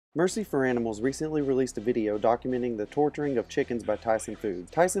Mercy for Animals recently released a video documenting the torturing of chickens by Tyson Foods.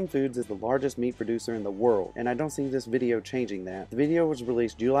 Tyson Foods is the largest meat producer in the world, and I don't see this video changing that. The video was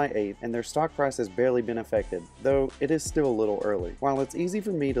released July 8th, and their stock price has barely been affected, though it is still a little early. While it's easy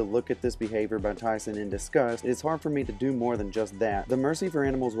for me to look at this behavior by Tyson in disgust, it is hard for me to do more than just that. The Mercy for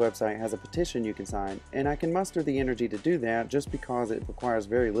Animals website has a petition you can sign, and I can muster the energy to do that just because it requires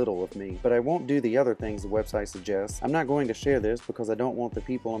very little of me. But I won't do the other things the website suggests. I'm not going to share this because I don't want the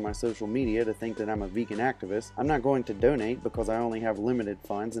people on my social media to think that I'm a vegan activist. I'm not going to donate because I only have limited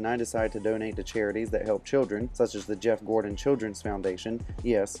funds and I decide to donate to charities that help children, such as the Jeff Gordon Children's Foundation.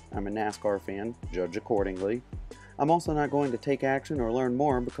 Yes, I'm a NASCAR fan, judge accordingly. I'm also not going to take action or learn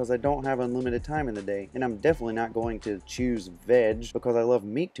more because I don't have unlimited time in the day, and I'm definitely not going to choose veg because I love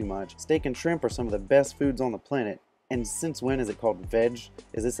meat too much. Steak and shrimp are some of the best foods on the planet. And since when is it called veg?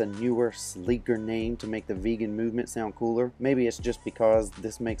 Is this a newer, sleeker name to make the vegan movement sound cooler? Maybe it's just because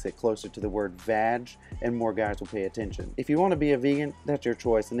this makes it closer to the word vag and more guys will pay attention. If you want to be a vegan, that's your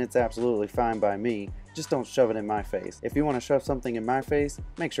choice and it's absolutely fine by me. Just don't shove it in my face. If you want to shove something in my face,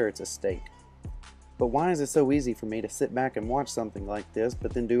 make sure it's a steak. But why is it so easy for me to sit back and watch something like this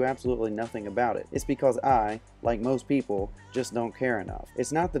but then do absolutely nothing about it? It's because I, like most people, just don't care enough.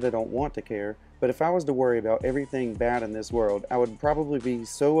 It's not that I don't want to care, but if I was to worry about everything bad in this world, I would probably be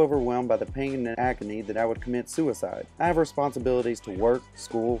so overwhelmed by the pain and agony that I would commit suicide. I have responsibilities to work,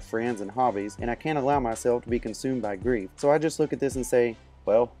 school, friends, and hobbies, and I can't allow myself to be consumed by grief. So I just look at this and say,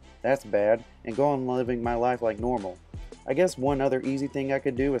 well, that's bad, and go on living my life like normal. I guess one other easy thing I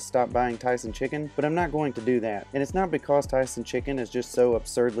could do is stop buying Tyson chicken, but I'm not going to do that. And it's not because Tyson chicken is just so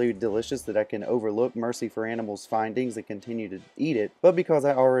absurdly delicious that I can overlook Mercy for Animals' findings and continue to eat it, but because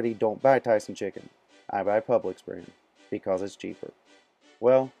I already don't buy Tyson chicken. I buy Publix brand, because it's cheaper.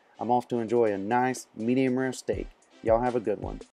 Well, I'm off to enjoy a nice, medium rare steak. Y'all have a good one.